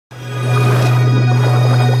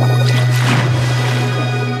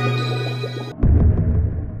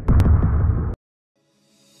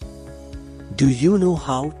Do you know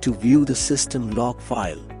how to view the system log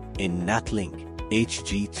file in Netlink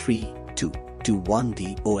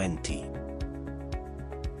HG3221D ONT?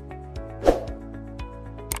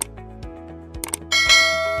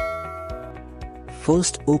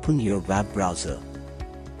 First, open your web browser.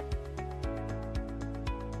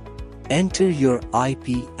 Enter your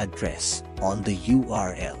IP address on the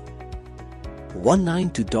URL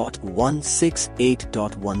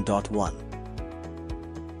 192.168.1.1.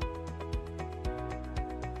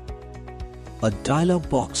 A dialog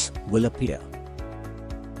box will appear.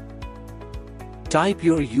 Type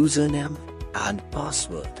your username and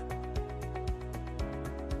password.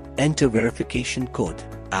 Enter verification code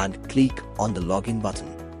and click on the login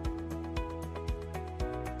button.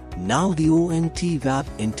 Now the ONT web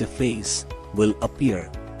interface will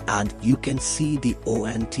appear and you can see the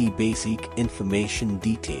ONT basic information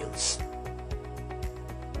details.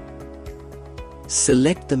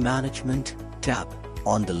 Select the Management tab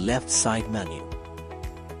on the left side menu.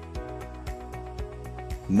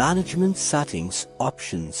 Management settings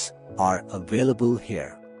options are available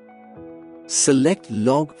here. Select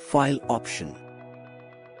Log File option.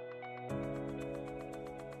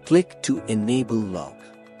 Click to enable log.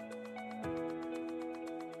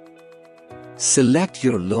 Select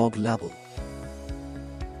your log level.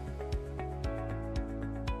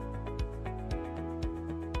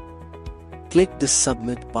 Click the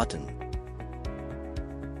Submit button.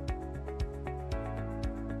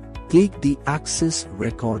 Click the Access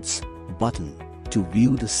Records button to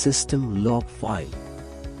view the system log file.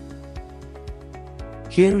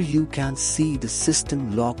 Here you can see the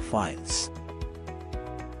system log files.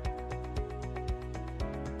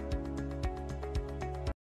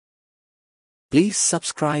 Please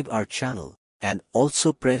subscribe our channel and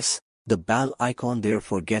also press the bell icon there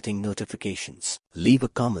for getting notifications. Leave a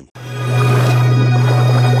comment.